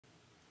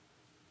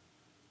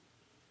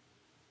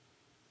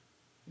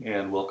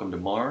And welcome to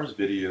Mars,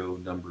 video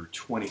number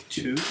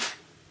 22.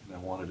 And I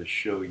wanted to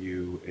show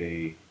you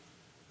a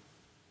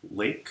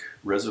lake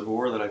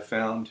reservoir that I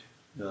found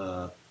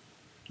near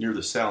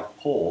the South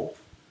Pole.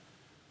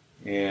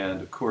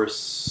 And of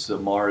course,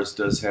 Mars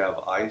does have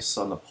ice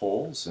on the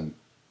poles, and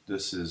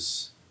this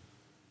is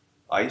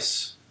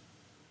ice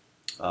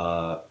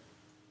on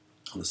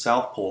the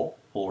South Pole,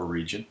 polar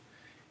region.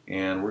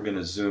 And we're going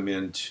to zoom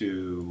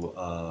into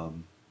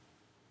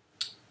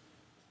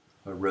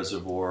a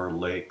reservoir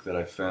lake that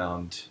I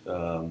found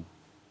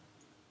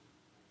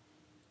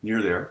near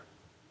there,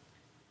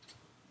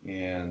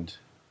 and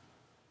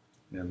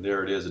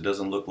there it is. It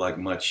doesn't look like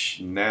much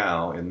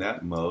now in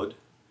that mode,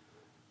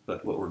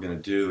 but what we're going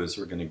to do is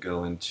we're going to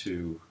go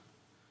into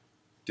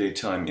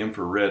daytime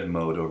infrared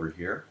mode over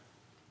here,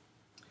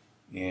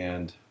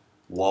 and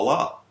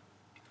voila,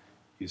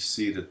 you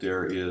see that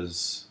there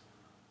is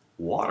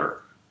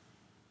water.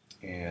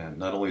 And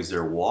not only is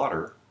there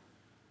water,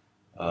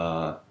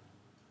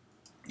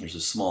 there's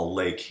a small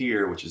lake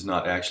here, which is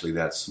not actually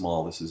that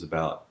small. This is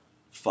about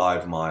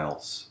 5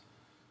 miles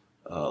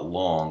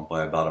long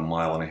by about 1.5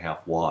 miles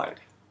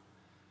wide.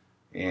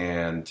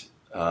 And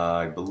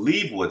I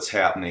believe what's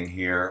happening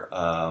here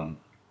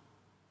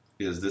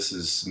is this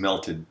is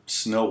melted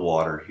snow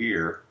water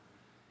here,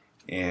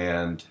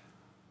 and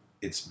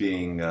it's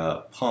being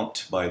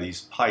pumped by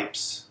these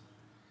pipes.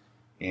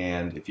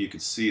 And if you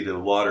could see the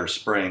water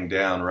spraying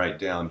down right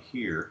down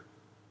here,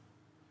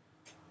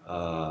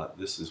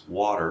 this is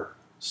water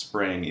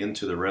spraying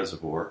into the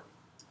reservoir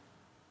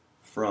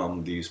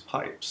from these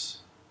pipes.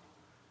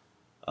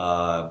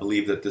 I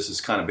believe that this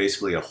is kind of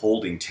basically a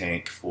holding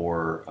tank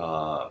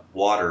for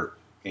water,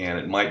 and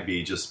it might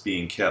be just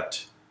being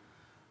kept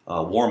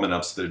warm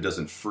enough so that it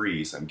doesn't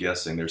freeze. I'm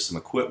guessing there's some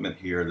equipment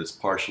here that's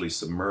partially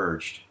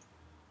submerged,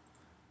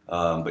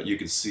 but you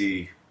can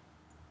see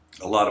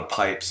a lot of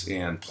pipes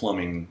and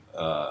plumbing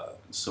and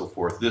so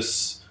forth.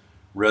 This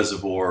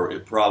reservoir,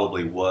 it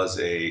probably was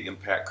a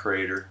impact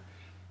crater,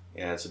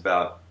 and it's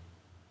about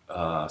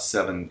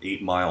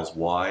 7-8 miles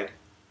wide,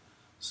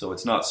 so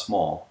it's not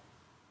small.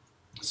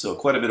 So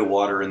quite a bit of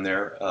water in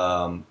there.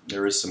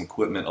 There is some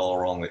equipment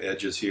all along the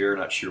edges here.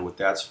 Not sure what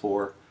that's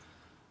for.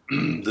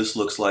 This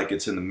looks like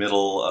it's in the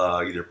middle,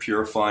 either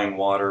purifying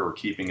water or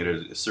keeping it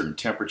at a certain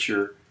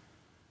temperature.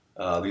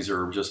 These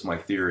are just my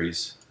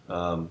theories,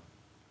 but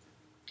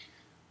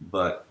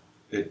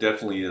it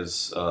definitely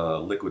is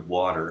liquid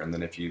water. And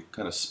then if you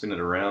kind of spin it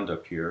around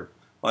up here,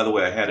 by the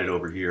way, I had it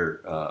over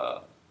here,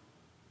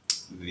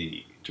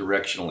 the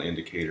directional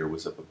indicator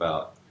was up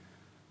about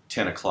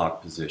 10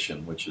 o'clock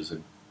position, which is a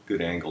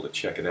good angle to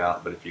check it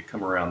out. But if you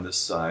come around this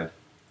side,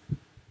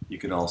 you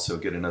can also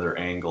get another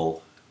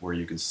angle where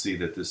you can see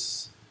that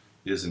this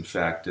is in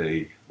fact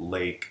a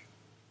lake,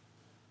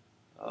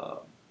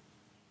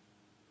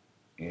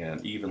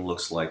 and even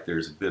looks like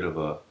there's a bit of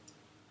a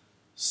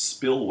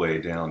spillway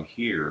down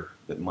here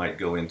that might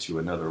go into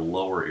another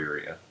lower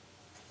area.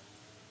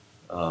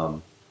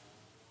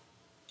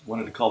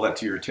 Wanted to call that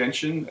to your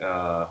attention.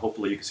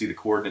 Hopefully you can see the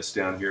coordinates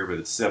down here, but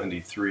it's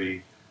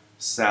 73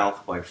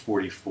 south by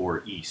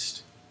 44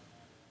 east.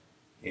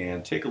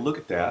 And take a look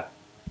at that,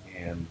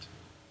 and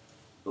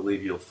I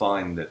believe you'll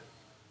find that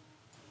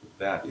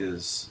that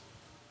is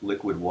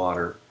liquid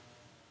water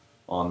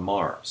on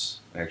Mars.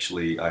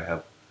 Actually, I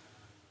have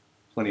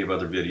plenty of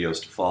other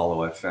videos to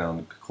follow. I've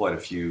found quite a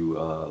few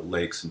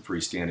lakes and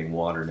freestanding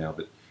water now,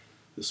 but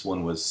this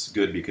one was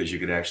good because you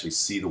could actually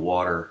see the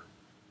water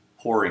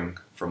pouring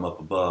from up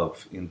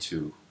above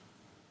into.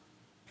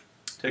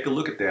 Take a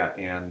look at that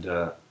and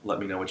let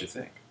me know what you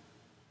think.